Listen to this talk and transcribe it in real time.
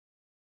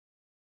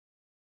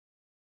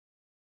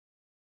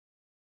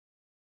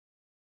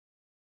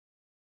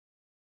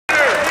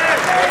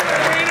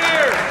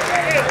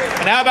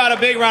how about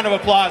a big round of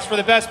applause for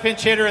the best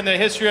pinch hitter in the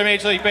history of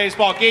Major League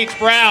Baseball, Gates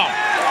Brown.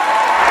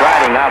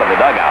 Striding out of the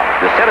dugout,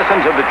 the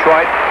citizens of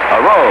Detroit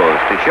arose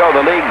to show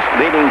the league's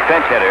leading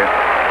pinch hitter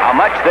how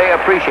much they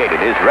appreciated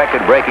his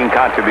record-breaking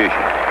contribution.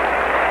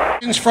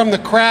 From the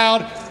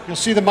crowd, you'll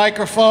see the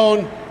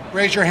microphone.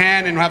 Raise your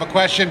hand and have a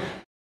question.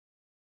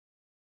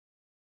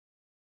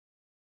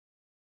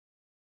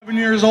 7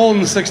 years old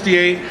in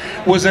 '68,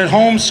 was at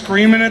home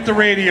screaming at the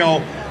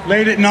radio.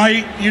 Late at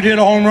night, you did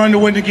a home run to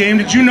win the game.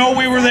 Did you know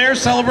we were there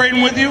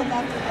celebrating with you?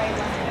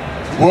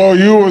 Well,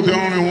 you were the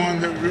only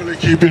one that really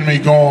keeping me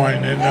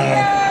going, and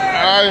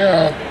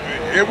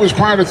it was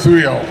quite a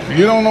thrill.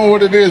 You don't know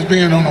what it is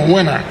being on a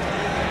winner,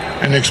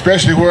 and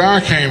especially where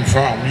I came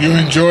from. You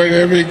enjoyed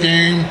every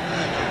game.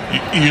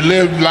 You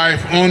lived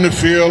life on the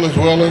field as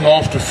well as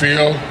off the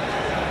field,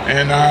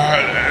 and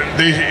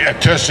they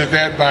attested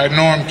that by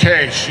Norm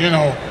Cash. You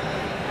know,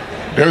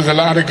 there was a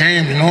lot of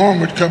games. Norm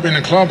would come in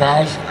the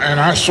clubhouse, and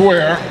I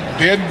swear,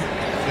 dead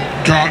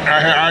drunk,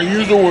 I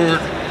use the word,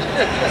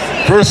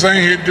 first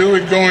thing he'd do,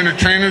 he'd go in the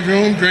trainer's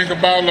room, drink a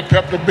bottle of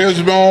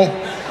Pepto-Bismol,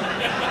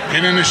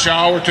 get in the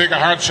shower, take a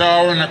hot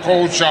shower and a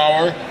cold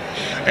shower,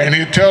 and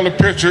he'd tell the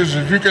pitchers,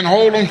 if you can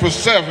hold them for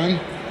 7,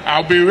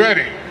 I'll be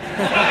ready.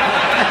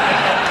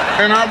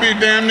 And I'll be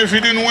damned if he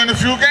didn't win a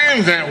few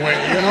games that way,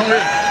 you know,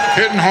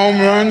 hitting home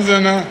runs.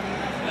 And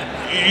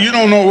you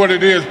don't know what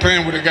it is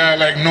playing with a guy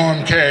like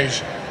Norm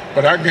Cash,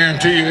 but I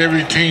guarantee you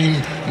every team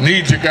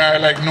needs a guy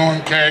like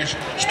Norm Cash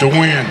to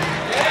win.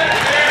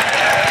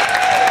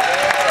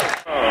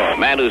 Oh,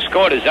 man who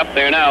scored is up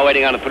there now,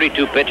 waiting on a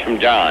 3-2 pitch from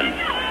John.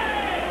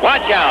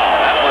 Watch out.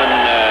 That one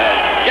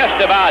just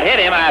about hit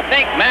him. I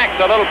think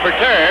Mac's a little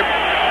perturbed.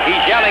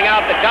 He's yelling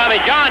out the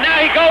comment. John, now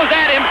he goes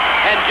at him,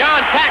 and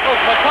John tackles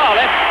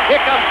McCauliffe.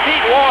 Here comes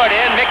Pete Ward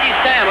in, Mickey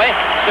Stanley.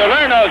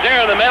 Salerno's there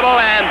in the middle,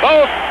 and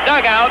both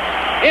dugouts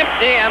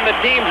empty, and the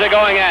teams are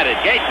going at it.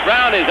 Gates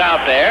Brown is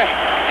out there,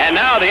 and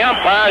now the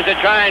umpires are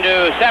trying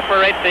to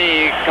separate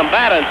the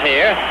combatants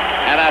here,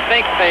 and I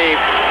think the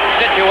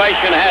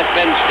situation has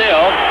been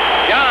stilled.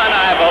 John,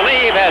 I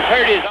believe, has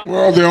hurt his...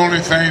 Well, the only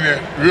thing that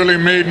really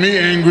made me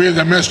angry is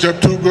I messed up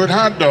 2 good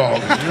hot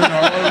dogs, you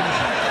know.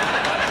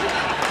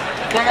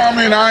 But, I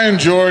mean, I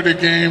enjoyed the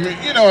game.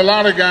 You know, a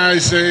lot of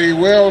guys say,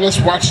 well,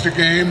 let's watch the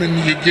game and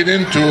you get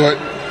into it.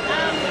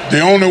 The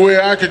only way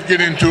I could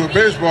get into a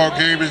baseball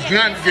game is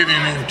not getting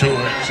into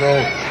it. So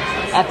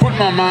I put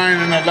my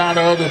mind in a lot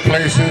of other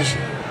places.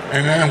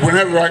 And then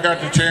whenever I got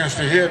the chance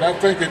to hit, I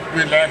think it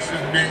relaxed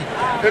me.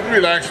 It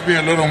relaxed me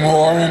a little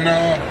more. And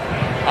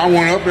I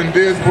went up and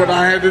did what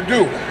I had to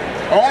do.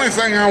 The only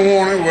thing I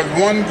wanted was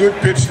one good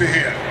pitch to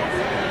hit.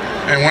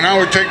 And when I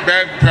would take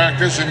batting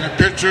practice and the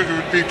pitchers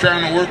would be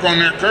trying to work on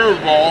their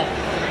curveball,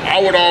 I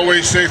would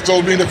always say,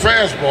 throw me the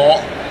fastball,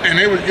 and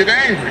they would get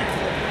angry.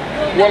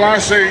 Well, I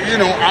say, you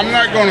know, I'm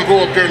not going to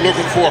go up there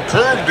looking for a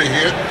curve to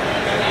hit,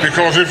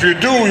 because if you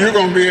do, you're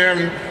going to be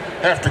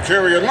have to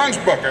carry a lunch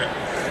bucket.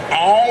 I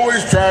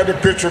always tried to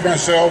picture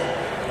myself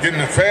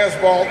getting a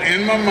fastball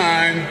in my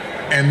mind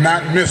and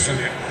not missing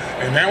it.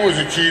 And that was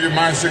the key to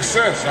my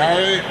success.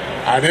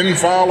 I didn't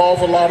foul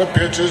off a lot of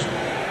pitches.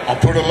 I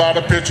put a lot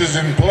of pitches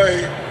in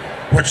play,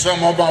 which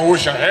some of them I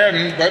wish I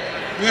hadn't, but,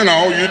 you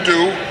know, you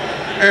do.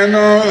 And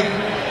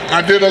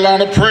I did a lot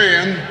of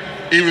praying,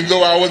 even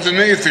though I was an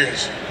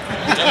atheist.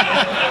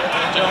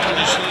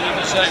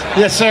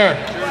 Yes, sir.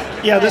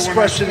 Yeah, this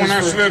question is when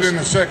I slid in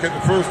the second,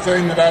 the first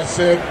thing that I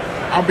said,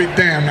 I'll be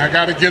damned, I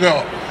got to get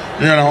up.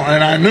 You know,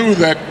 and I knew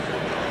that,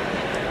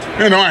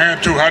 you know, I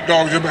had 2 hot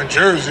dogs in my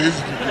jerseys,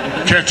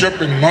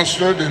 ketchup and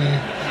mustard, and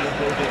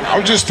I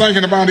was just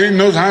thinking about eating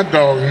those hot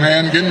dogs,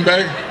 man, getting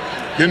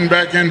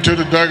back into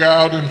the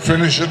dugout and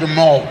finishing them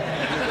off.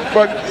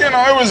 But, you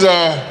know, it was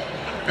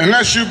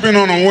unless you've been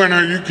on a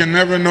winner, you can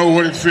never know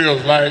what it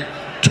feels like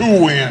to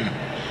win.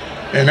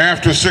 And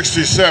after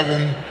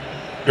 67,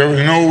 there was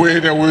no way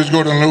that we was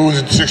going to lose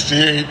in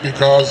 68,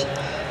 because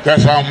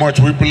that's how much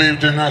we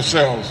believed in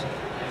ourselves.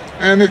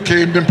 And it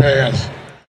came to pass.